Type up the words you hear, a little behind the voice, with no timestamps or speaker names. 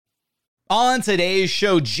On today's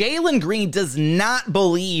show, Jalen Green does not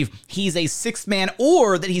believe he's a sixth man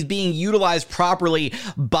or that he's being utilized properly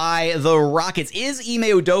by the Rockets. Is Ime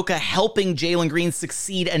Udoka helping Jalen Green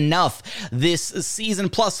succeed enough this season?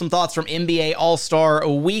 Plus some thoughts from NBA All-Star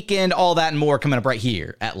Weekend. All that and more coming up right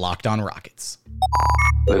here at Locked On Rockets.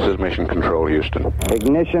 This is Mission Control, Houston.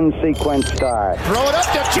 Ignition sequence start. Throw it up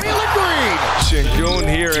to Jalen Green. Sengun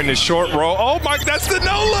here in the short row. Oh, my, that's the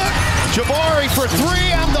no-look. Jabari for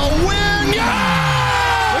three and the win.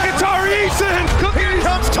 Yeah! Look at Tari Eason. Here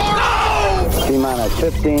comes Tari. No! T-minus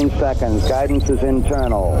 15 seconds. Guidance is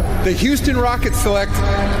internal. The Houston Rockets select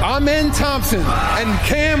Amen Thompson and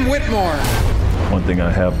Cam Whitmore. One thing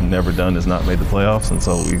I have never done is not made the playoffs, and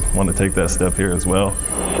so we want to take that step here as well.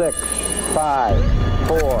 6, 5,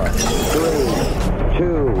 4, 3,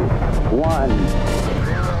 2, 1.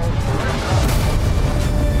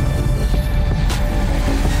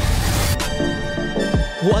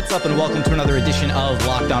 What's up and welcome to another edition of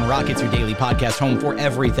Locked On Rockets, your daily podcast home for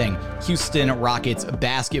everything Houston Rockets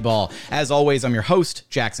basketball. As always, I'm your host,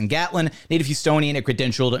 Jackson Gatlin, native Houstonian, a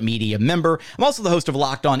credentialed media member. I'm also the host of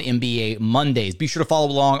Locked On NBA Mondays. Be sure to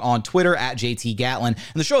follow along on Twitter at JT Gatlin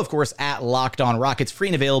and the show, of course, at Locked On Rockets, free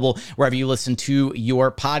and available wherever you listen to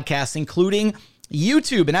your podcasts, including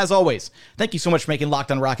YouTube. And as always, thank you so much for making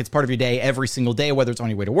Locked On Rockets part of your day every single day, whether it's on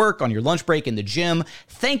your way to work, on your lunch break, in the gym.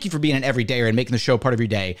 Thank you for being an everydayer and making the show part of your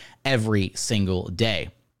day every single day.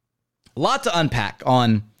 A lot to unpack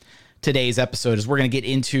on today's episode as we're going to get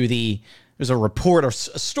into there's a report or a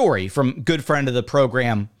story from good friend of the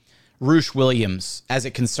program, Roosh Williams, as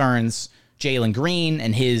it concerns Jalen Green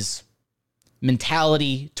and his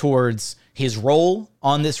mentality towards his role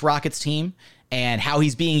on this Rockets team and how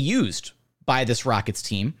he's being used by this Rockets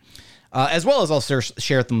team, as well as I'll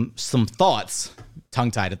share some thoughts,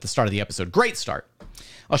 tongue-tied at the start of the episode. Great start.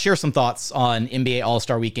 I'll share some thoughts on NBA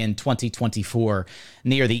All-Star Weekend 2024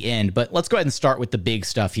 near the end, but let's go ahead and start with the big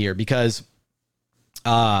stuff here because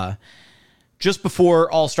just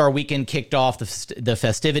before All-Star Weekend kicked off, the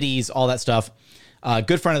festivities, all that stuff, a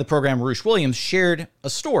good friend of the program, Roosh Williams, shared a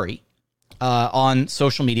story on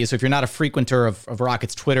social media. So if you're not a frequenter of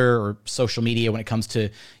Rockets Twitter or social media when it comes to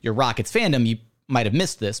your Rockets fandom, you might have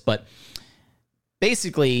missed this. But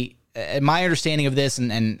basically, my understanding of this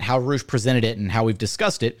and how Roosh presented it and how we've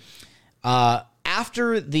discussed it,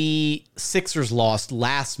 after the Sixers lost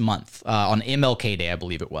last month on MLK Day, I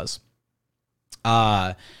believe it was,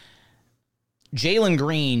 Jalen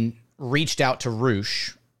Green reached out to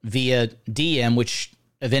Roosh via DM, which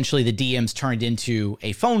eventually the DMs turned into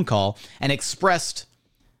a phone call, and expressed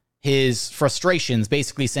his frustrations,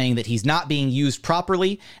 basically saying that he's not being used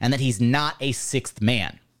properly and that he's not a sixth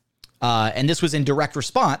man. And this was in direct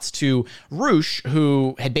response to Roosh,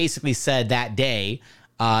 who had basically said that day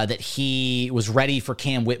that he was ready for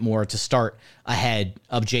Cam Whitmore to start ahead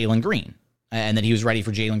of Jalen Green, and that he was ready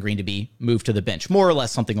for Jalen Green to be moved to the bench, more or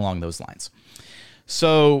less something along those lines.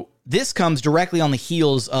 So this comes directly on the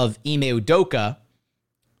heels of Ime Udoka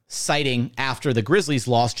citing after the Grizzlies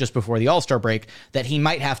lost just before the All-Star break that he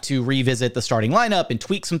might have to revisit the starting lineup and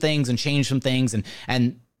tweak some things and change some things.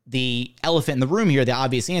 And the elephant in the room here, the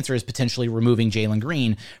obvious answer is potentially removing Jalen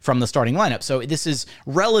Green from the starting lineup. So this is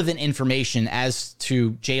relevant information as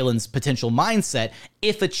to Jalen's potential mindset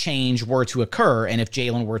if a change were to occur and if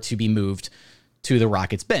Jalen were to be moved to the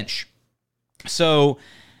Rockets bench. So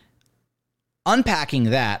unpacking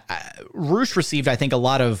that, Roosh received, I think, a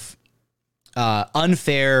lot of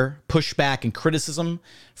unfair pushback and criticism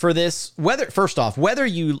for this. Whether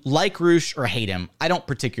you like Roosh or hate him, I don't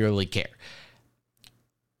particularly care.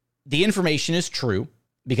 The information is true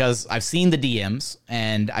because I've seen the DMs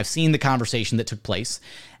and I've seen the conversation that took place.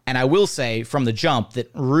 And I will say from the jump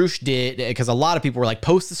that Roosh did, because a lot of people were like,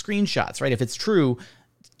 post the screenshots, right? If it's true,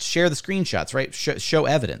 share the screenshots, right? Show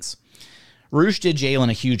evidence. Roosh did Jalen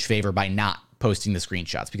a huge favor by not posting the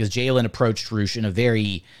screenshots because Jalen approached Roosh in a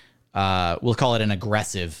very we'll call it an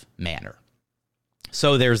aggressive manner.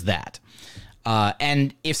 So there's that.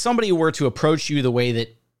 And if somebody were to approach you the way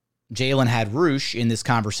that Jalen had Roosh in this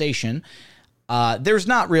conversation, there's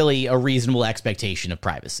not really a reasonable expectation of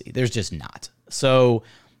privacy. There's just not. So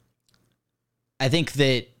I think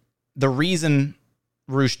that the reason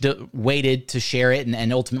Roosh waited to share it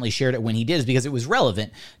and ultimately shared it when he did is because it was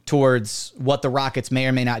relevant towards what the Rockets may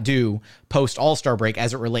or may not do post All-Star break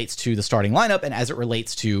as it relates to the starting lineup and as it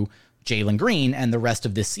relates to Jalen Green and the rest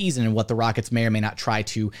of this season and what the Rockets may or may not try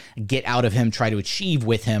to get out of him, try to achieve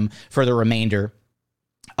with him for the remainder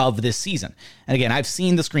of this season. And again, I've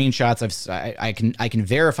seen the screenshots. I can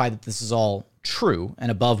verify that this is all true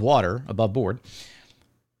and above board.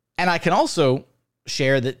 And I can also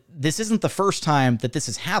share that this isn't the first time that this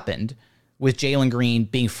has happened with Jalen Green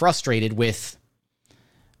being frustrated with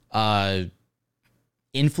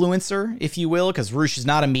influencer, if you will, because Roosh is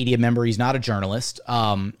not a media member. He's not a journalist.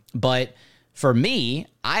 But for me,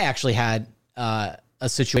 I actually had a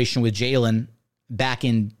situation with Jalen back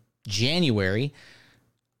in January.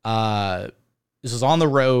 This was on the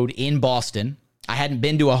road in Boston. I hadn't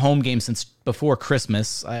been to a home game since before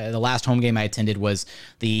Christmas. The last home game I attended was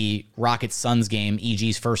the Rockets-Suns game,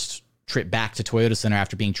 EG's first trip back to Toyota Center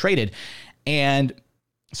after being traded. And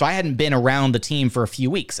so I hadn't been around the team for a few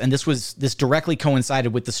weeks. And this directly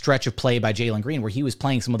coincided with the stretch of play by Jalen Green, where he was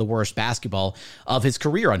playing some of the worst basketball of his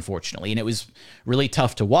career, unfortunately. And it was really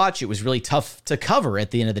tough to watch. It was really tough to cover at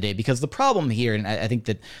the end of the day, because the problem here, and I think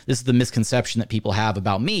that this is the misconception that people have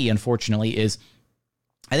about me, unfortunately, is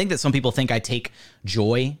I think that some people think I take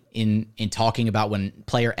joy in talking about when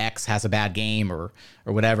player X has a bad game or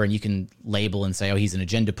whatever, and you can label and say, oh, he's an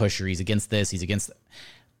agenda pusher, he's against this, he's against that.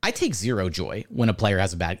 I take zero joy when a player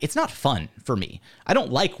has a bad. It's not fun for me. I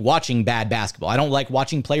don't like watching bad basketball. I don't like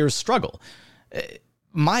watching players struggle.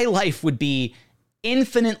 My life would be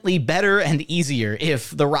infinitely better and easier if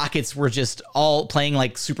the Rockets were just all playing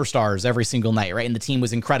like superstars every single night, right? And the team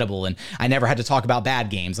was incredible, and I never had to talk about bad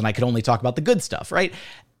games, and I could only talk about the good stuff, right?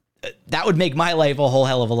 That would make my life a whole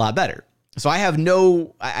hell of a lot better. So I have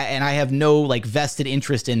no like vested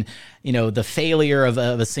interest in, the failure of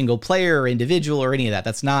a single player or individual or any of that.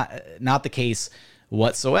 That's not the case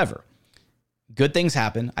whatsoever. Good things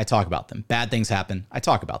happen, I talk about them. Bad things happen, I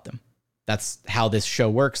talk about them. That's how this show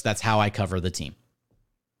works. That's how I cover the team.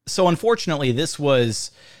 So unfortunately, this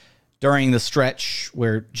was during the stretch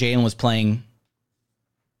where Jalen was playing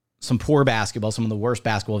some poor basketball, some of the worst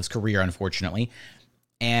basketball of his career, unfortunately.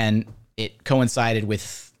 And it coincided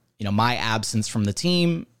with my absence from the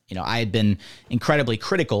team. I had been incredibly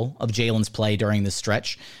critical of Jalen's play during this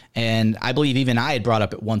stretch. And I believe even I had brought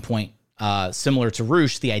up at one point, similar to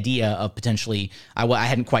Roosh, the idea of potentially, I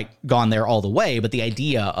hadn't quite gone there all the way, but the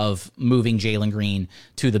idea of moving Jalen Green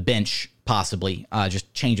to the bench, possibly,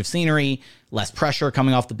 just change of scenery, less pressure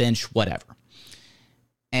coming off the bench, whatever.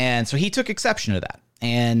 And so he took exception to that.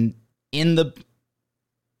 And in the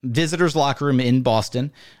visitors' locker room in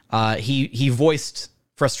Boston, he voiced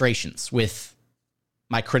frustrations with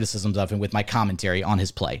my criticisms of him, with my commentary on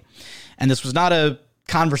his play. And this was not a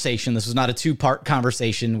conversation. This was not a two-part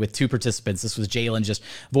conversation with two participants. This was Jalen just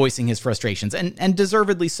voicing his frustrations, and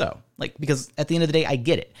deservedly so. Like, because at the end of the day, I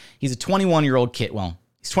get it. He's a 21-year-old kid. Well,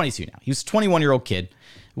 he's 22 now. He was a 21-year-old kid,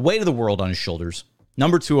 weight of the world on his shoulders,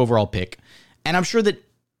 number 2 overall pick. And I'm sure that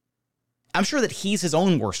he's his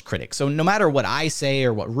own worst critic. So no matter what I say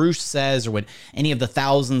or what Roosh says or what any of the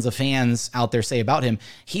thousands of fans out there say about him,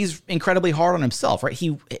 he's incredibly hard on himself, right?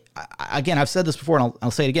 Again, I've said this before, and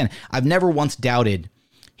I'll say it again. I've never once doubted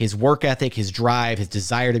his work ethic, his drive, his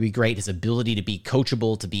desire to be great, his ability to be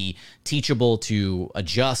coachable, to be teachable, to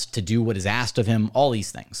adjust, to do what is asked of him, all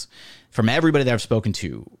these things. From everybody that I've spoken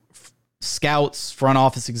to, scouts, front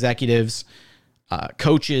office executives,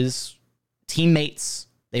 coaches, teammates,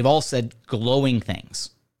 they've all said glowing things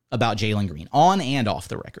about Jalen Green, on and off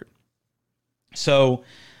the record. So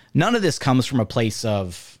none of this comes from a place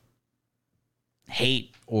of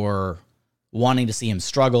hate or wanting to see him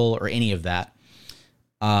struggle or any of that.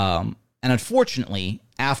 And unfortunately,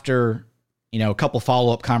 after a couple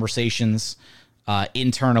follow-up conversations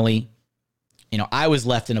internally, I was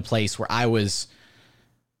left in a place where I was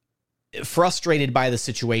frustrated by the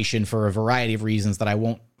situation for a variety of reasons that I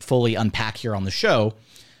won't fully unpack here on the show.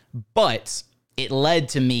 But it led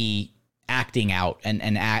to me acting out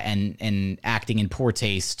and acting in poor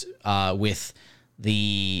taste with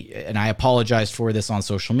and I apologized for this on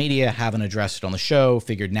social media, haven't addressed it on the show,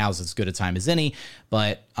 figured now's as good a time as any,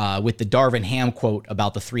 but with the Darvin Ham quote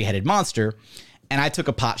about the 3-headed monster, and I took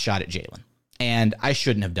a pot shot at Jalen. And I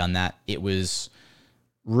shouldn't have done that. It was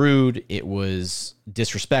rude, it was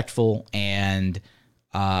disrespectful, and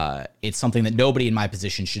it's something that nobody in my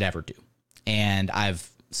position should ever do. And I've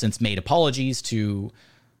since made apologies to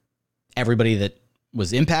everybody that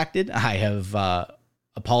was impacted. I have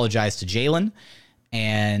apologized to Jalen,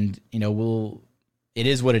 and it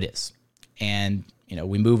is what it is, and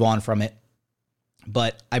we move on from it.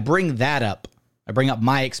 But I bring that up. I bring up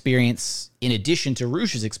my experience in addition to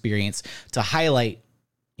Roosh's experience to highlight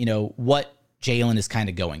what Jalen is kind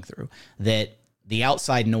of going through. That the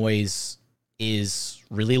outside noise is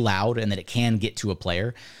really loud, and that it can get to a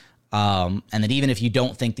player. And that even if you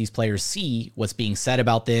don't think these players see what's being said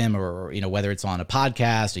about them, or, whether it's on a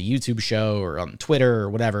podcast, a YouTube show, or on Twitter or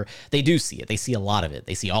whatever, they do see it. They see a lot of it.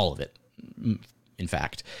 They see all of it, in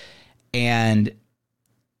fact. And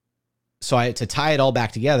so to tie it all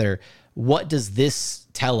back together, what does this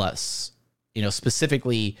tell us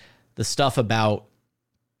specifically the stuff about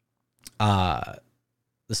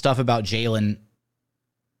Jalen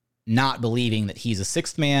not believing that he's a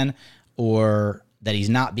sixth man or that he's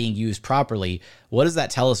not being used properly. What does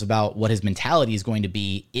that tell us about what his mentality is going to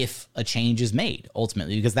be if a change is made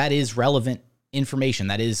ultimately? Because that is relevant information.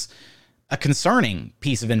 That is a concerning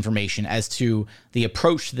piece of information as to the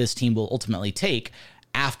approach this team will ultimately take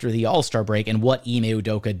after the All-Star break and what Ime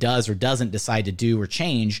Udoka does or doesn't decide to do or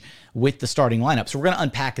change with the starting lineup. So we're going to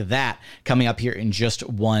unpack that coming up here in just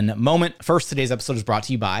one moment. First, today's episode is brought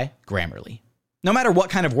to you by Grammarly. No matter what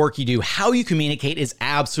kind of work you do, how you communicate is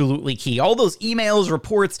absolutely key. All those emails,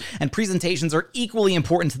 reports, and presentations are equally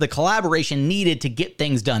important to the collaboration needed to get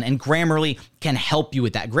things done, and Grammarly can help you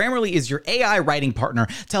with that. Grammarly is your AI writing partner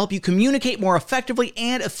to help you communicate more effectively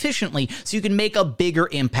and efficiently so you can make a bigger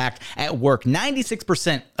impact at work.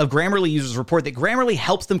 96% of Grammarly users report that Grammarly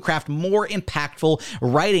helps them craft more impactful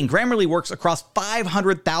writing. Grammarly works across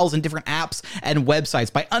 500,000 different apps and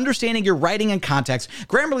websites. By understanding your writing and context,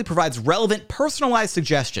 Grammarly provides relevant, personalized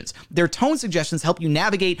suggestions. Their tone suggestions help you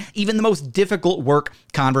navigate even the most difficult work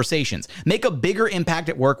conversations. Make a bigger impact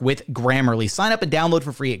at work with Grammarly. Sign up and download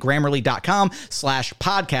for free at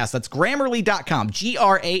Grammarly.com/podcast. That's Grammarly.com,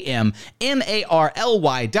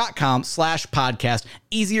 Grammarly.com/podcast.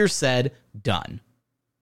 Easier said, done.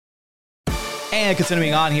 And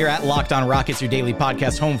continuing on here at Locked On Rockets, your daily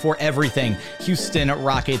podcast home for everything Houston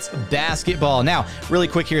Rockets basketball. Now, really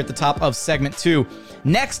quick here at the top of segment 2.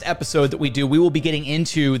 Next episode that we do, we will be getting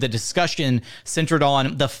into the discussion centered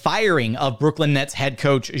on the firing of Brooklyn Nets head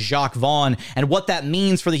coach Jacques Vaughn and what that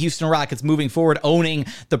means for the Houston Rockets moving forward, owning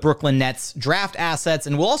the Brooklyn Nets draft assets.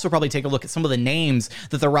 And we'll also probably take a look at some of the names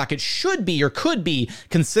that the Rockets should be or could be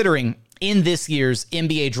considering in this year's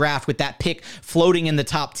NBA draft with that pick floating in the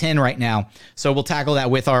top 10 right now. So we'll tackle that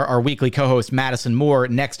with our weekly co-host Madison Moore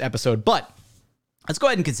next episode. But let's go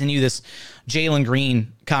ahead and continue this Jalen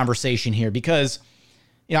Green conversation here because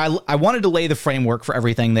I wanted to lay the framework for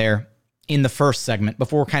everything there in the first segment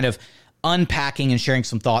before kind of unpacking and sharing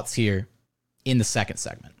some thoughts here in the second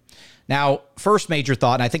segment. Now, first major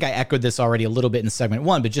thought, and I think I echoed this already a little bit in segment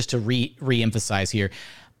 1, but just to re-emphasize here,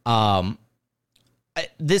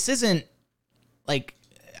 this isn't like,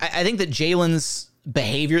 I think that Jalen's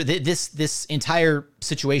behavior, this entire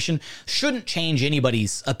situation shouldn't change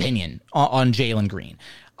anybody's opinion on Jalen Green.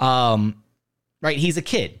 Right? He's a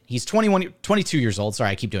kid. He's 22 years old. Sorry,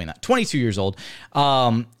 I keep doing that. 22 years old.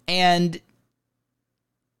 And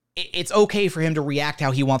it's okay for him to react how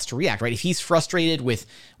he wants to react, right? If he's frustrated with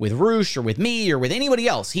Roosh or with me or with anybody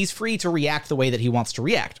else, he's free to react the way that he wants to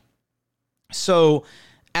react. So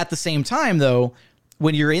at the same time, though,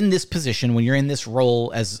 when you're in this position, when you're in this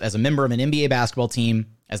role as a member of an NBA basketball team,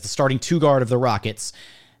 as the starting two guard of the Rockets,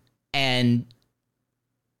 and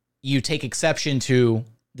you take exception to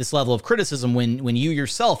this level of criticism when you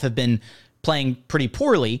yourself have been playing pretty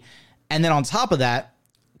poorly, and then on top of that,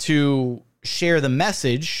 to share the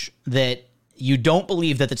message that you don't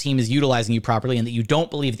believe that the team is utilizing you properly and that you don't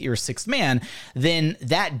believe that you're a sixth man, then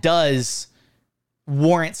that does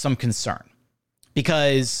warrant some concern.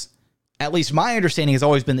 Because at least my understanding has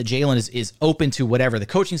always been that Jalen is open to whatever the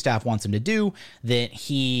coaching staff wants him to do, that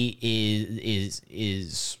he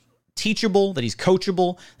is teachable, that he's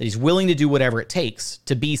coachable, that he's willing to do whatever it takes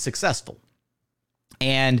to be successful.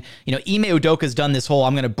 And, Ime Udoka's done this whole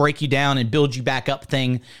I'm going to break you down and build you back up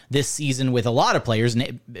thing this season with a lot of players,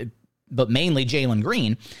 but mainly Jalen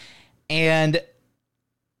Green. And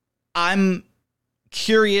I'm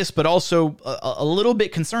curious, but also a little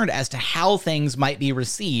bit concerned as to how things might be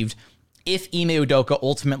received if Ime Udoka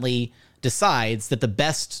ultimately decides that the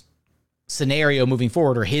best scenario moving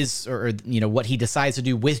forward, or what he decides to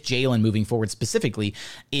do with Jalen moving forward specifically,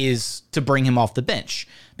 is to bring him off the bench.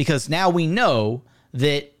 Because now we know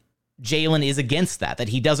that Jalen is against that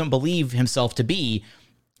he doesn't believe himself to be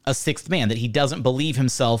a sixth man, that he doesn't believe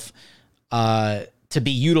himself to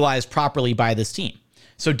be utilized properly by this team.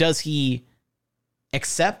 So does he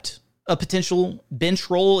accept a potential bench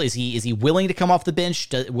role? Is he willing to come off the bench?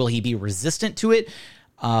 Will he be resistant to it?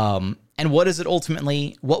 And what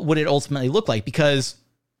would it ultimately look like? Because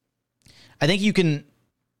I think you can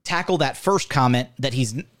tackle that first comment that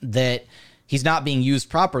he's not being used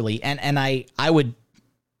properly, and I would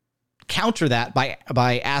counter that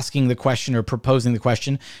by asking the question or proposing the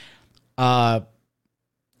question: what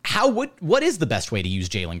is the best way to use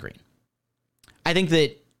Jalen Green? I think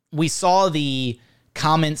that we saw the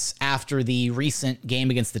comments after the recent game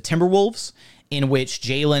against the Timberwolves, in which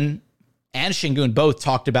Jalen and Şengün both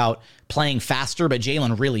talked about playing faster, but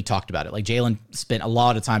Jalen really talked about it. Like Jalen spent a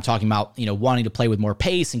lot of time talking about, wanting to play with more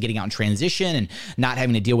pace and getting out in transition and not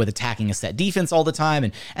having to deal with attacking a set defense all the time.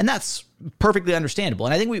 And that's perfectly understandable.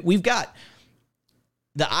 And I think we've got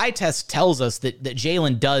the eye test tells us that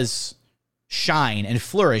Jalen does shine and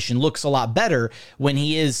flourish and looks a lot better when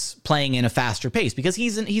he is playing in a faster pace because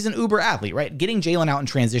he's an uber athlete, right? Getting Jalen out in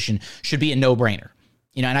transition should be a no-brainer.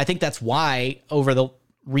 And I think that's why over the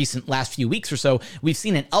recent last few weeks or so, we've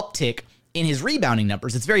seen an uptick in his rebounding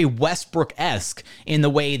numbers. It's very Westbrook-esque in the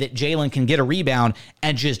way that Jalen can get a rebound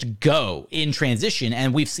and just go in transition.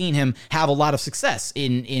 And we've seen him have a lot of success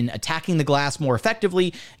in attacking the glass more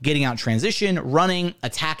effectively, getting out in transition, running,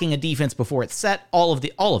 attacking a defense before it's set, all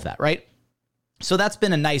of that, right? So that's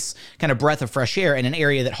been a nice kind of breath of fresh air in an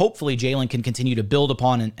area that hopefully Jalen can continue to build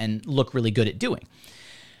upon and look really good at doing.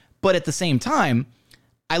 But at the same time,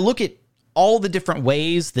 I look at all the different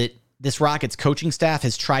ways that this Rockets coaching staff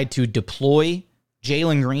has tried to deploy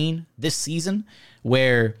Jalen Green this season,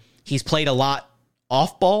 where he's played a lot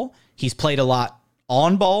off ball, he's played a lot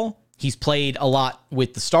on ball, he's played a lot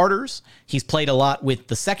with the starters, he's played a lot with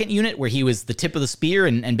the second unit where he was the tip of the spear,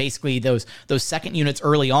 and basically those second units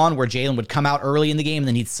early on where Jalen would come out early in the game and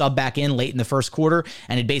then he'd sub back in late in the first quarter,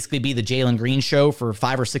 and it'd basically be the Jalen Green show for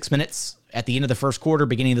 5 or 6 minutes at the end of the first quarter,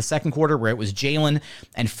 beginning of the second quarter, where it was Jalen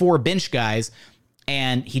and 4 bench guys,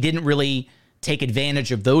 and he didn't really take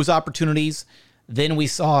advantage of those opportunities. Then we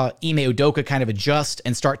saw Ime Udoka kind of adjust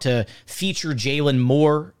and start to feature Jalen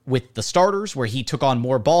more with the starters, where he took on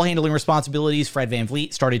more ball handling responsibilities. Fred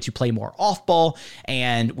VanVleet started to play more off ball,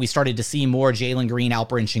 and we started to see more Jalen Green,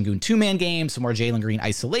 Alperen Şengün two-man games, some more Jalen Green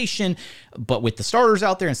isolation, but with the starters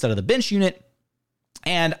out there instead of the bench unit.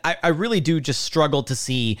 And I really do just struggle to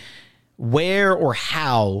see where or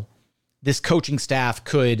how this coaching staff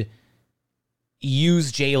could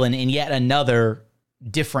use Jalen in yet another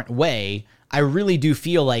different way. I really do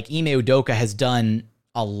feel like Ime Udoka has done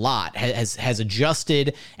a lot, has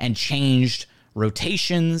adjusted and changed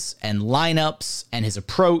rotations and lineups and his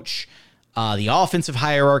approach, the offensive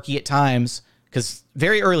hierarchy at times, because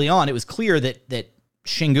very early on it was clear that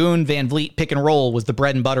Şengün, VanVleet pick and roll was the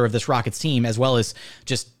bread and butter of this Rockets team, as well as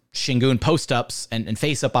just Şengün post-ups and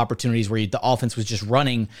face-up opportunities where the offense was just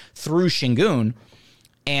running through Şengün.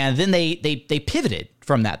 And then they pivoted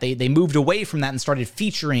from that. They moved away from that and started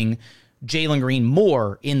featuring Jalen Green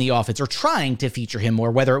more in the offense, or trying to feature him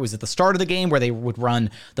more, whether it was at the start of the game where they would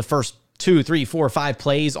run the first 2, 3, 4, 5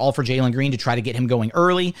 plays all for Jalen Green to try to get him going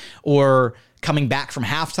early, or coming back from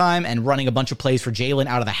halftime and running a bunch of plays for Jalen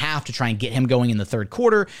out of the half to try and get him going in the third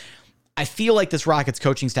quarter. I feel like this Rockets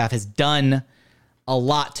coaching staff has done a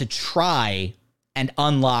lot to try and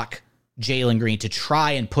unlock Jalen Green, to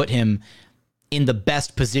try and put him in the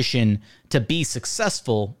best position to be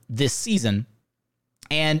successful this season.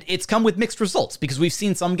 And it's come with mixed results, because we've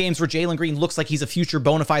seen some games where Jalen Green looks like he's a future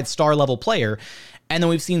bona fide star level player. And then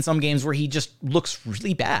we've seen some games where he just looks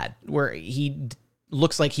really bad, where he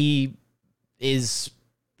looks like he doesn't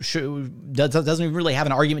even really have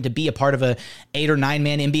an argument to be a part of a 8 or 9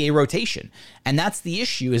 man NBA rotation. And that's the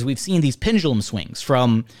issue, is we've seen these pendulum swings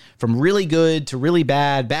from really good to really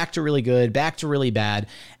bad, back to really good, back to really bad.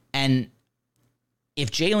 And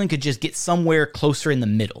if Jalen could just get somewhere closer in the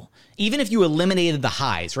middle, even if you eliminated the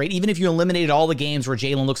highs, right? Even if you eliminated all the games where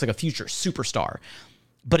Jalen looks like a future superstar,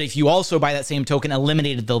 but if you also, by that same token,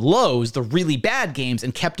 eliminated the lows, the really bad games,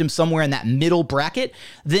 and kept him somewhere in that middle bracket,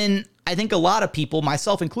 then I think a lot of people,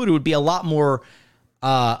 myself included, would be a lot more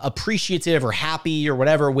appreciative or happy or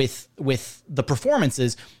whatever with the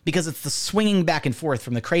performances, because it's the swinging back and forth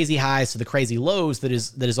from the crazy highs to the crazy lows that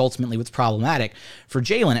is ultimately what's problematic for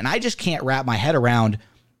Jalen. And I just can't wrap my head around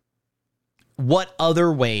what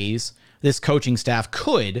other ways this coaching staff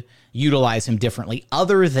could utilize him differently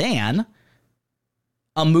other than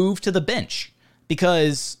a move to the bench,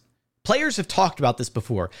 because players have talked about this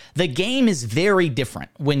before. The game is very different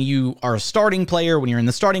when you are a starting player, when you're in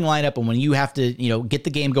the starting lineup, and when you have to, get the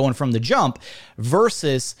game going from the jump,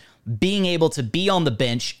 versus being able to be on the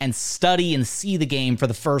bench and study and see the game for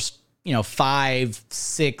the first, 5,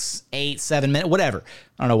 6, 8, 7 minutes, whatever.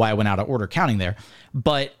 I don't know why I went out of order counting there,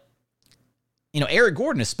 but Eric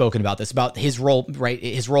Gordon has spoken about this, about his role, right?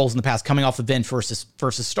 His roles in the past, coming off the bench versus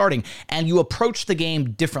starting. And you approach the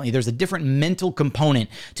game differently. There's a different mental component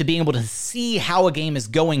to being able to see how a game is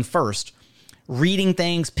going first, reading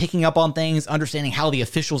things, picking up on things, understanding how the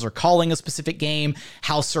officials are calling a specific game,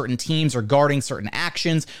 how certain teams are guarding certain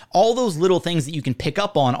actions, all those little things that you can pick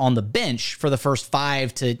up on the bench for the first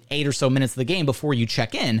 5 to 8 or so minutes of the game before you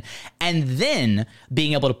check in, and then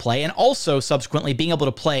being able to play, and also subsequently being able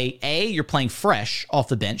to play, you're playing fresh off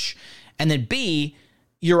the bench, And then B,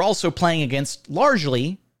 you're also playing against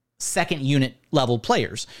largely second unit level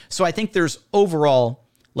players. So I think there's overall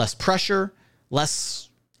less pressure, less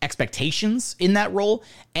expectations in that role.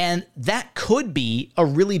 And that could be a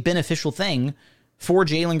really beneficial thing for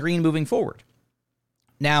Jalen Green moving forward.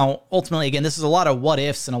 Now, ultimately, again, this is a lot of what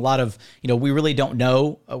ifs and a lot of, we really don't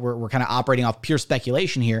know. We're kind of operating off pure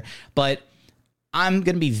speculation here, but it's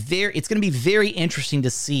going to be very interesting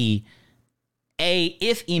to see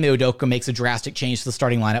if Ime Udoka makes a drastic change to the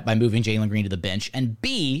starting lineup by moving Jalen Green to the bench, and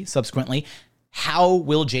B, subsequently, how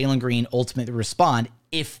will Jalen Green ultimately respond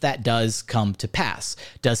if that does come to pass?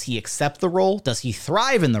 Does he accept the role? Does he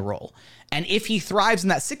thrive in the role? And if he thrives in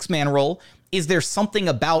that six-man role, is there something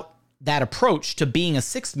about that approach to being a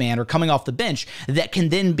sixth man or coming off the bench that can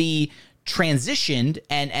then be transitioned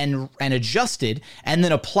and adjusted and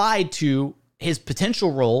then applied to his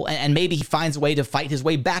potential role, and maybe he finds a way to fight his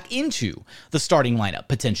way back into the starting lineup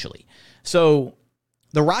potentially? So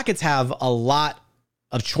the Rockets have a lot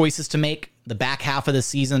of choices to make the back half of the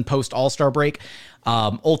season post All-Star break.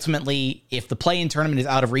 Ultimately, if the play-in tournament is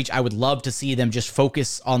out of reach, I would love to see them just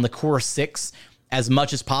focus on the core six as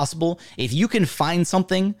much as possible. If you can find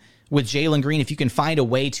something with Jalen Green, if you can find a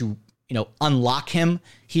way to unlock him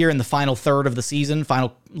here in the final third of the season,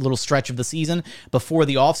 final little stretch of the season before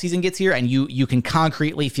the offseason gets here, and you can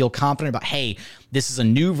concretely feel confident about, hey, this is a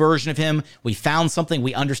new version of him. We found something.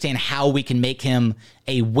 We understand how we can make him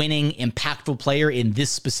a winning, impactful player in this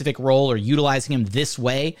specific role or utilizing him this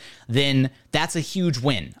way, then that's a huge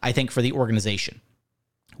win, I think, for the organization.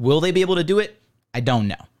 Will they be able to do it? I don't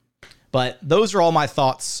know. But those are all my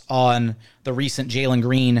thoughts on the recent Jalen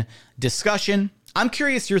Green discussion. I'm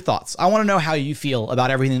curious your thoughts. I want to know how you feel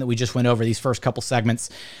about everything that we just went over these first couple segments.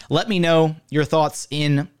 Let me know your thoughts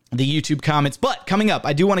in the YouTube comments. But coming up,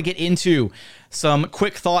 I do want to get into some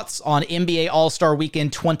quick thoughts on NBA All-Star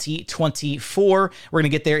Weekend 2024. We're going to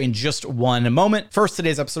get there in just one moment. First,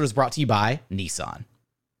 today's episode is brought to you by Nissan.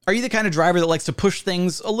 Are you the kind of driver that likes to push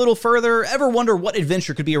things a little further? Ever wonder what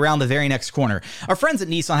adventure could be around the very next corner? Our friends at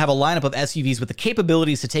Nissan have a lineup of SUVs with the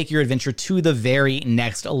capabilities to take your adventure to the very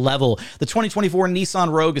next level. The 2024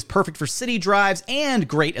 Nissan Rogue is perfect for city drives and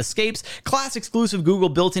great escapes. Class exclusive Google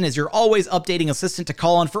built-in is your always updating assistant to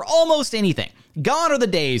call on for almost anything. Gone are the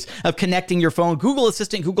days of connecting your phone. Google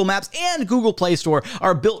Assistant, Google Maps, and Google Play Store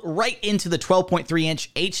are built right into the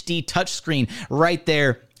 12.3-inch HD touchscreen right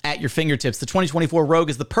there at your fingertips. The 2024 Rogue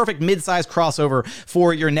is the perfect mid-size crossover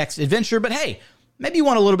for your next adventure, but hey, maybe you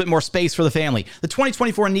want a little bit more space for the family. The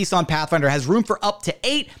 2024 Nissan Pathfinder has room for up to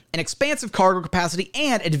 8, an expansive cargo capacity,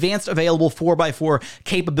 and advanced available 4x4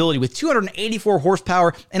 capability with 284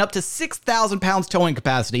 horsepower and up to 6,000 pounds towing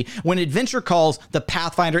capacity. When adventure calls, the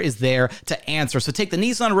Pathfinder is there to answer. So take the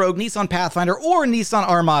Nissan Rogue, Nissan Pathfinder, or Nissan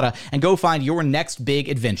Armada and go find your next big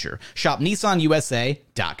adventure. Shop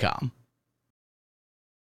nissanusa.com.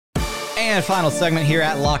 And final segment here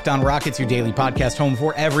at Locked On Rockets, your daily podcast home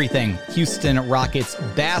for everything Houston Rockets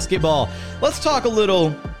basketball. Let's talk a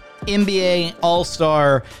little NBA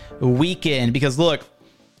All-Star Weekend because, look,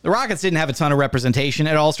 the Rockets didn't have a ton of representation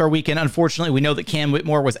at All-Star Weekend. Unfortunately, we know that Cam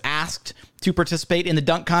Whitmore was asked to participate in the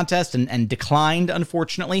dunk contest and declined,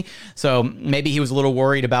 unfortunately. So maybe he was a little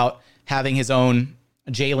worried about having his own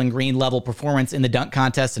Jalen Green level performance in the dunk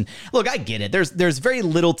contest. And look, I get it. There's very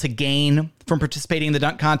little to gain from participating in the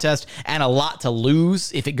dunk contest and a lot to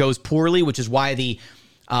lose if it goes poorly, which is why the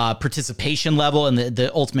participation level and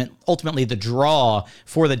the ultimately the draw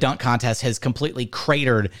for the dunk contest has completely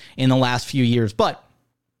cratered in the last few years. But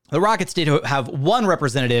the Rockets did have one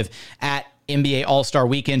representative at NBA All-Star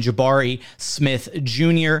Weekend, Jabari Smith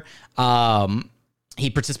Jr. He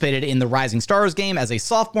participated in the Rising Stars game as a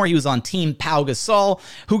sophomore. He was on Team Pau Gasol,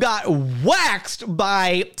 who got waxed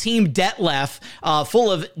by Team Detlef, full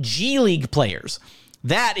of G League players.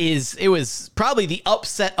 It was probably the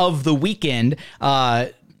upset of the weekend.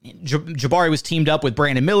 Jabari was teamed up with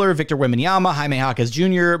Brandon Miller, Victor Wembanyama, Jaime Jaquez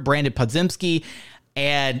Jr., Brandon Podziemski,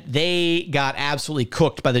 and they got absolutely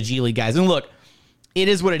cooked by the G League guys. And look, it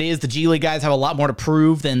is what it is. The G League guys have a lot more to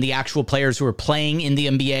prove than the actual players who are playing in the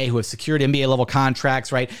NBA, who have secured NBA level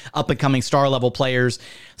contracts, right? Up and coming star level players.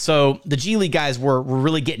 So the G League guys were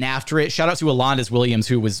really getting after it. Shout out to Alondas Williams,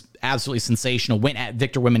 who was absolutely sensational, went at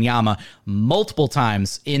Victor Wembanyama multiple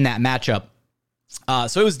times in that matchup.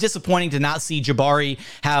 So it was disappointing to not see Jabari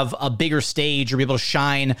have a bigger stage or be able to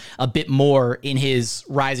shine a bit more in his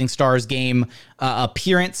Rising Stars game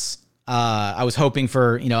appearance. I was hoping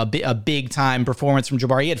for, a big time performance from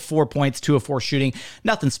Jabari. He had 4 points, 2 of 4 shooting.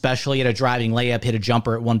 Nothing special. He had a driving layup, hit a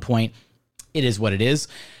jumper at one point. It is what it is.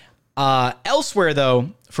 Elsewhere,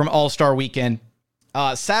 though, from All-Star Weekend,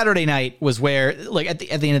 Saturday night was where, like, at the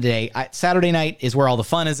end of the day, Saturday night is where all the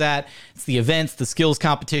fun is at. It's the events, the skills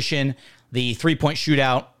competition, the 3-point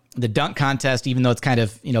shootout, the dunk contest, even though it's kind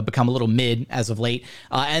of, become a little mid as of late.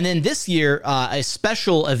 And then this year, a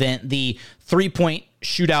special event, the 3-point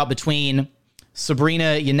shootout between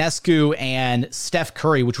Sabrina Ionescu and Steph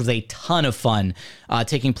Curry, which was a ton of fun,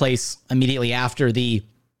 taking place immediately after the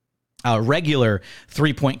regular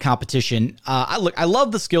 3-point competition. I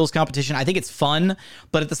love the skills competition. I think it's fun,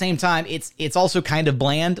 but at the same time, it's also kind of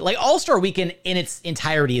bland. Like, All-Star Weekend in its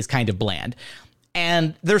entirety is kind of bland.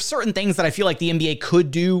 And there's certain things that I feel like the NBA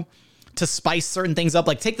could do to spice certain things up.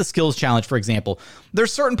 Like, take the skills challenge, for example.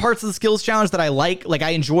 There's certain parts of the skills challenge that I like. Like, I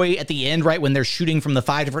enjoy at the end, right, when they're shooting from the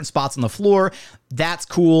 5 different spots on the floor. That's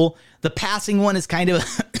cool. The passing one is kind of,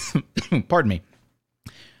 pardon me.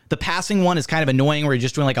 The passing one is kind of annoying, where you're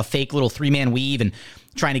just doing like a fake little 3-man weave and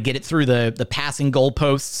trying to get it through the passing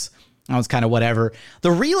goalposts. That was kind of whatever.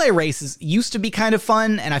 The relay races used to be kind of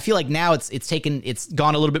fun, and I feel like now it's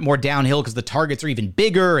gone a little bit more downhill because the targets are even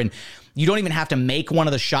bigger, and you don't even have to make one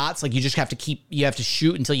of the shots. Like, you just have to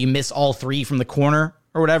shoot until you miss all 3 from the corner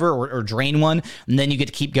or whatever, or drain one, and then you get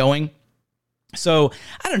to keep going. So,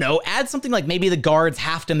 I don't know, add something like maybe the guards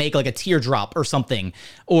have to make like a teardrop or something,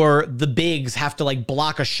 or the bigs have to like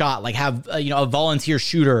block a shot, like have, a volunteer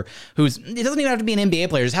shooter it doesn't even have to be an NBA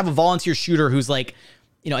player, just have a volunteer shooter who's like,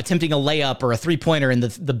 attempting a layup or a 3-pointer, and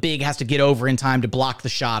the big has to get over in time to block the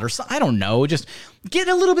shot, or so, I don't know, just get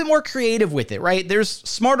a little bit more creative with it, right? There's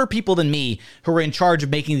smarter people than me who are in charge of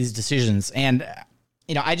making these decisions. And,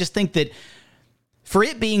 I just think that for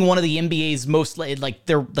it being one of the NBA's most, like,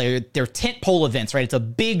 their tentpole events, right? It's a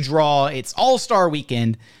big draw. It's All-Star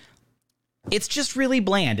Weekend. It's just really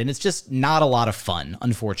bland, and it's just not a lot of fun,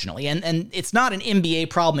 unfortunately. And it's not an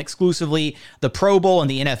NBA problem exclusively. The Pro Bowl and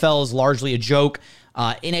the NFL is largely a joke.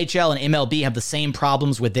 NHL and MLB have the same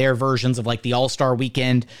problems with their versions of like the All-Star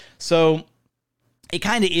Weekend. So it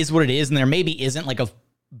kind of is what it is, and there maybe isn't like a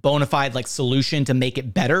bona fide like solution to make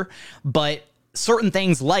it better, but certain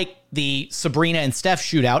things like the Sabrina and Steph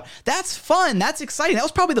shootout, that's fun. That's exciting. That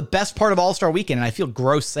was probably the best part of All-Star Weekend. And I feel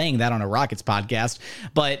gross saying that on a Rockets podcast,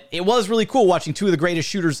 but it was really cool watching 2 of the greatest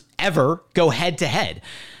shooters ever go head to head.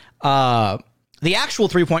 The actual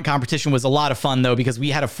 3-point competition was a lot of fun, though, because we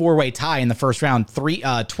had a 4-way tie in the first round,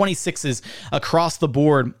 26s across the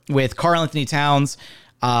board with Karl-Anthony Towns,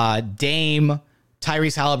 Dame,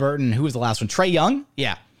 Tyrese Halliburton. Who was the last one? Trae Young?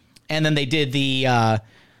 Yeah. And then they did the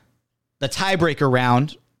tiebreaker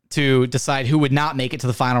round to decide who would not make it to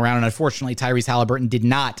the final round. And unfortunately, Tyrese Halliburton did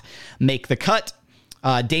not make the cut.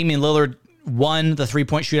 Damian Lillard won the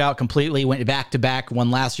 3-point shootout completely, went back-to-back, won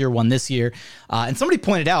last year, won this year. And somebody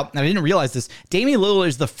pointed out, and I didn't realize this, Damian Lillard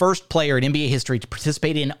is the first player in NBA history to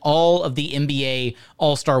participate in all of the NBA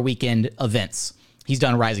All-Star Weekend events. He's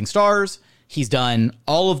done Rising Stars. He's done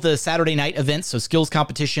all of the Saturday night events, so skills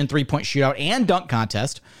competition, 3-point shootout, and dunk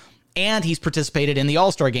contest. And he's participated in the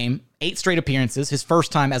All-Star game, 8 straight appearances, his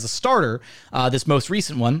first time as a starter, this most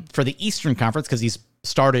recent one for the Eastern Conference, because he's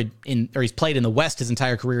played in the West his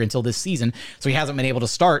entire career until this season. So he hasn't been able to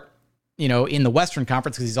start, in the Western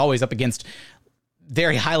Conference because he's always up against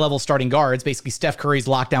very high-level starting guards. Basically, Steph Curry's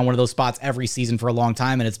locked down one of those spots every season for a long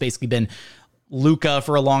time, and it's basically been Luka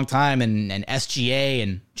for a long time, and SGA,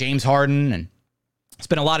 and James Harden, and it's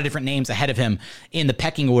been a lot of different names ahead of him in the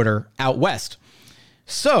pecking order out West.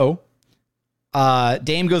 So,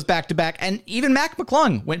 Dame goes back-to-back, and even Mac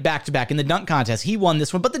McClung went back-to-back in the dunk contest. He won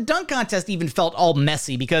this one, but the dunk contest even felt all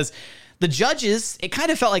messy because the judges, it kind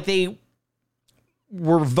of felt like they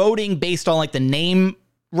were voting based on like the name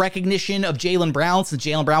recognition of Jalen Brown, since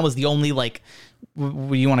Jalen Brown was the only, like,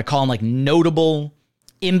 what do you want to call him, like, notable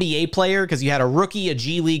NBA player, because you had a rookie, a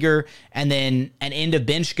G leaguer, and then an end of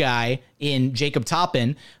bench guy in Jacob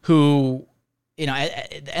Toppin, who,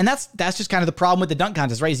 and that's just kind of the problem with the dunk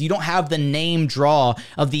contest, right? Is you don't have the name draw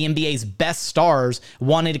of the NBA's best stars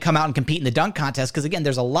wanting to come out and compete in the dunk contest, because again,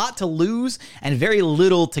 there's a lot to lose and very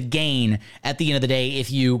little to gain at the end of the day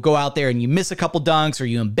if you go out there and you miss a couple dunks, or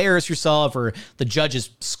you embarrass yourself, or the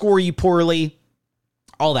judges score you poorly,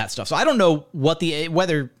 all that stuff. So I don't know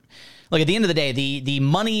whether like at the end of the day, the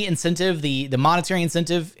money incentive, the monetary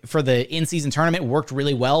incentive for the in-season tournament worked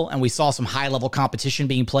really well, and we saw some high-level competition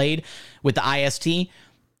being played with the IST.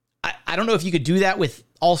 I don't know if you could do that with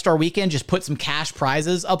All-Star Weekend, just put some cash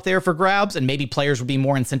prizes up there for grabs, and maybe players would be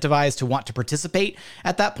more incentivized to want to participate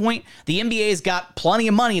at that point. The NBA's got plenty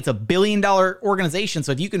of money. It's a $1 billion organization,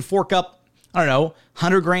 so if you can fork up, I don't know,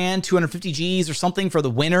 100 grand, 250 G's or something for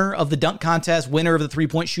the winner of the dunk contest, winner of the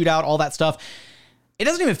 3-point shootout, all that stuff, it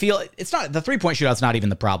doesn't even feel, it's not, the 3-point shootout's not even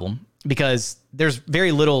the problem, because there's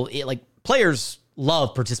very little, like, players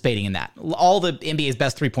love participating in that. All the NBA's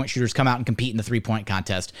best three-point shooters come out and compete in the three-point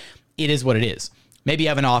contest. It is what it is. Maybe you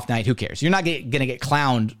have an off night. Who cares? You're not going to get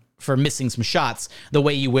clowned for missing some shots the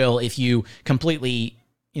way you will if you completely,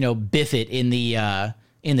 biff it in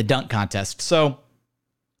the dunk contest. So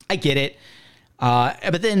I get it.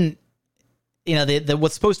 But then,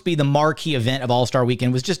 what's supposed to be the marquee event of All-Star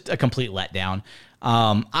Weekend was just a complete letdown.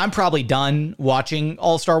 I'm probably done watching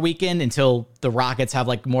All-Star Weekend until the Rockets have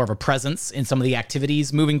like more of a presence in some of the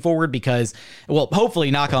activities moving forward because, well,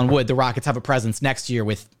 hopefully, knock on wood, the Rockets have a presence next year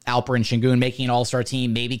with Alperen Sengun making an All-Star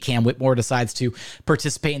team. Maybe Cam Whitmore decides to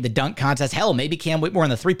participate in the dunk contest. Hell, maybe Cam Whitmore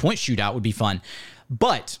in the three-point shootout would be fun.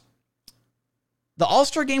 But the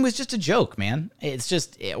All-Star game was just a joke, man.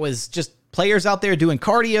 It was just players out there doing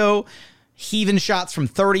cardio, heaving shots from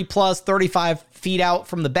 30 plus, 35 feet out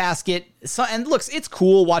from the basket. So, and looks, it's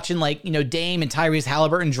cool watching Dame and Tyrese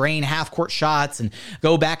Halliburton drain half court shots and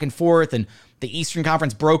go back and forth. And the Eastern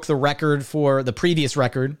Conference broke the record for the previous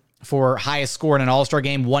record for highest score in an All-Star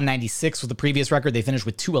game. 196 was the previous record. They finished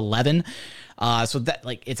with 211. So that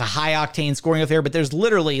it's a high octane scoring affair, but there's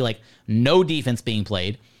literally no defense being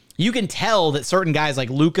played. You can tell that certain guys like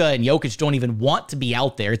Luka and Jokic don't even want to be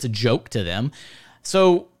out there. It's a joke to them.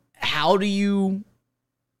 So how do you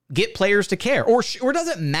get players to care? Or does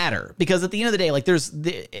it matter? Because at the end of the day,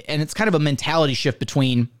 and it's kind of a mentality shift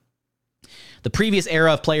between the previous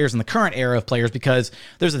era of players and the current era of players, because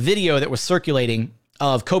there's a video that was circulating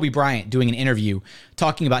of Kobe Bryant doing an interview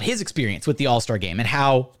talking about his experience with the All-Star game and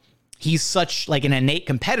how he's such an innate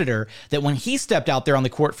competitor that when he stepped out there on the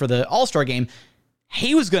court for the All-Star game,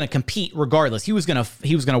 he was going to compete regardless. He was going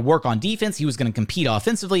to work on defense. He was going to compete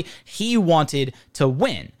offensively. He wanted to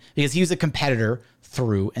win because he was a competitor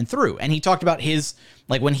through and through. And he talked about his,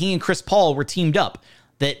 when he and Chris Paul were teamed up,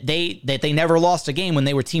 that they never lost a game when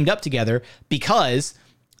they were teamed up together because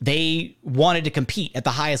they wanted to compete at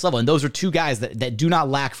the highest level. And those are two guys that do not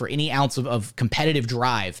lack for any ounce of competitive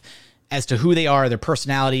drive as to who they are, their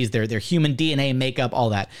personalities, their human DNA makeup,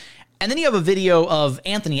 all that. And then you have a video of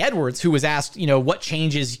Anthony Edwards, who was asked, what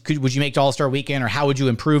changes would you make to All-Star Weekend or how would you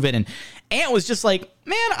improve it? And Ant was just like,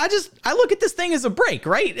 man, I look at this thing as a break,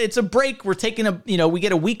 right? It's a break. We're taking we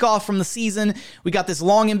get a week off from the season. We got this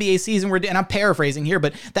long NBA season. And I'm paraphrasing here,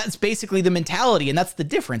 but that's basically the mentality. And that's the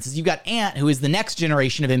difference is you've got Ant, who is the next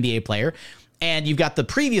generation of NBA player, and you've got the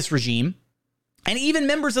previous regime. And even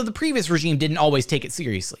members of the previous regime didn't always take it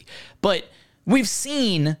seriously. But we've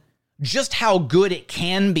seen just how good it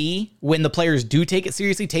can be when the players do take it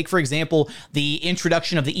seriously. Take, for example, the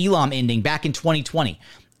introduction of the Elam ending back in 2020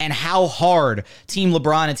 and how hard Team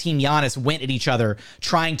LeBron and Team Giannis went at each other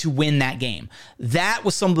trying to win that game. That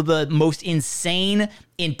was some of the most insane,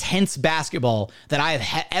 intense basketball that I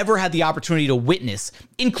have ever had the opportunity to witness,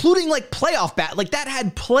 including playoff that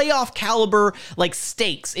had playoff caliber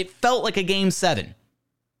stakes. It felt like a Game 7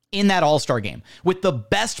 in that All-Star game with the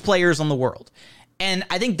best players on the world. And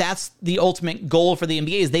I think that's the ultimate goal for the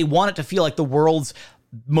NBA is they want it to feel like the world's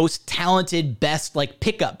most talented, best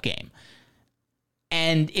pickup game.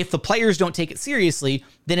 And if the players don't take it seriously,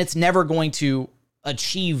 then it's never going to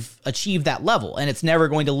achieve that level. And it's never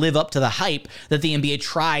going to live up to the hype that the NBA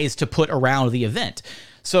tries to put around the event.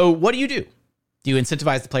 So what do? Do you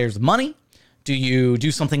incentivize the players with money? Do you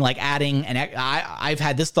do something like adding, and I've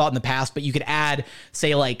had this thought in the past, but you could add,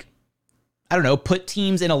 say, I don't know, put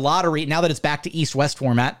teams in a lottery. Now that it's back to East-West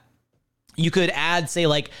format, you could add, say,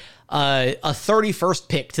 a 31st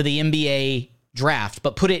pick to the NBA draft,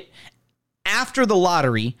 but put it after the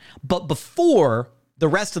lottery, but before the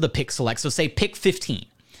rest of the pick select. So say pick 15.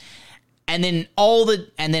 And then all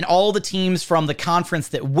the teams from the conference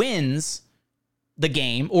that wins the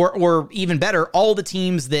game, or even better, all the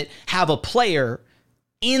teams that have a player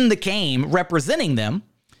in the game representing them.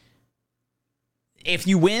 If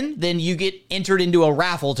you win, then you get entered into a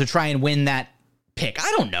raffle to try and win that pick.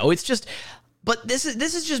 I don't know. It's just, but this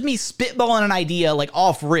is just me spitballing an idea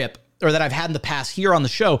off rip, or that I've had in the past here on the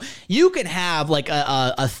show. You can have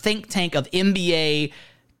a think tank of NBA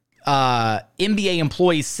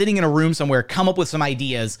employees sitting in a room somewhere, come up with some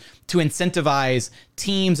ideas to incentivize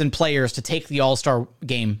teams and players to take the All-Star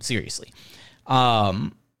game seriously.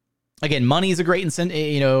 Again, money is a great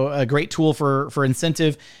a great tool for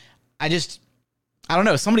incentive. I don't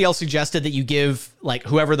know. Somebody else suggested that you give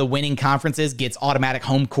whoever the winning conference is gets automatic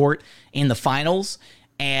home court in the finals.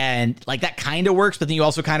 And that kind of works. But then you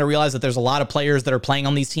also kind of realize that there's a lot of players that are playing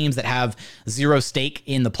on these teams that have zero stake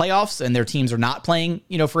in the playoffs, and their teams are not playing,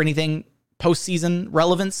 for anything postseason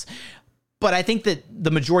relevance. But I think that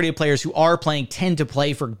the majority of players who are playing tend to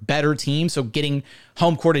play for better teams. So getting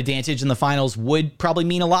home court advantage in the finals would probably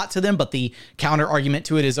mean a lot to them. But the counter argument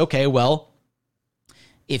to it is, okay, well,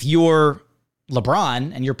 if you're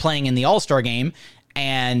LeBron and you're playing in the All-Star game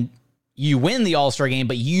and you win the All-Star game,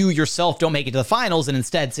 but you yourself don't make it to the finals, and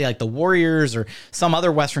instead say like the Warriors or some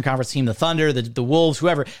other Western Conference team, the Thunder, the Wolves,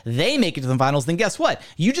 whoever, they make it to the finals, then guess what?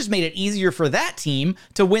 You just made it easier for that team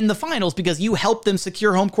to win the finals because you helped them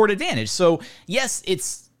secure home court advantage. So yes,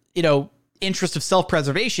 it's, interest of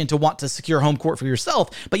self-preservation to want to secure home court for yourself,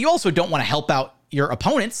 but you also don't want to help out your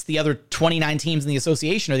opponents, the other 29 teams in the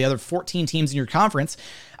association or the other 14 teams in your conference.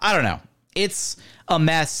 I don't know. It's a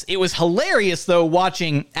mess. It was hilarious, though,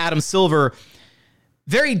 watching Adam Silver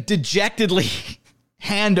very dejectedly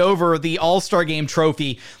hand over the All-Star Game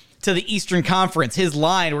trophy to the Eastern Conference. His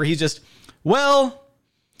line where he's just, well,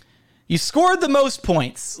 you scored the most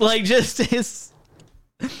points. Like, just his...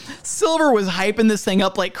 Silver was hyping this thing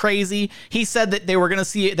up like crazy. He said that we were going to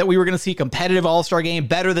see a competitive All-Star game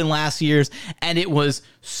better than last year's, and it was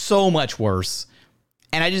so much worse.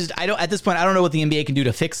 And at this point, I don't know what the NBA can do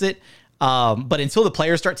to fix it. But until the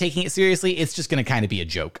players start taking it seriously, it's just going to kind of be a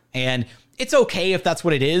joke. And it's okay if that's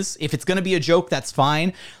what it is. If it's going to be a joke, that's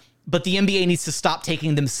fine. But the NBA needs to stop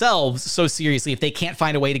taking themselves so seriously if they can't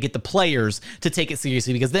find a way to get the players to take it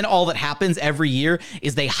seriously, because then all that happens every year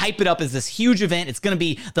is they hype it up as this huge event. It's going to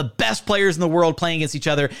be the best players in the world playing against each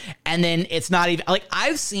other. And then it's not even like,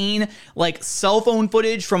 I've seen like cell phone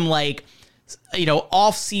footage from like,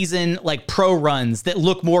 off-season like pro runs that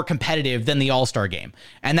look more competitive than the All-Star game.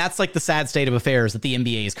 And that's like the sad state of affairs that the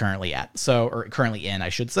NBA is currently at. Or currently in, I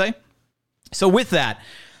should say. So with that,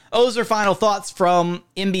 those are final thoughts from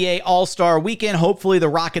NBA All-Star Weekend. Hopefully the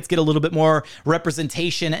Rockets get a little bit more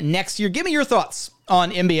representation next year. Give me your thoughts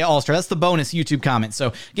on NBA All-Star. That's the bonus YouTube comment.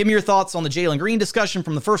 So give me your thoughts on the Jalen Green discussion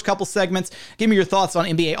from the first couple segments. Give me your thoughts on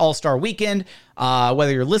NBA All-Star Weekend.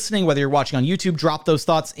 Whether you're listening, whether you're watching on YouTube, drop those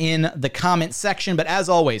thoughts in the comment section. But as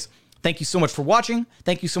always, thank you so much for watching.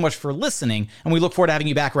 Thank you so much for listening. And we look forward to having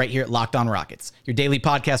you back right here at Locked On Rockets, your daily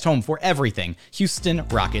podcast home for everything Houston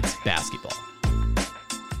Rockets basketball.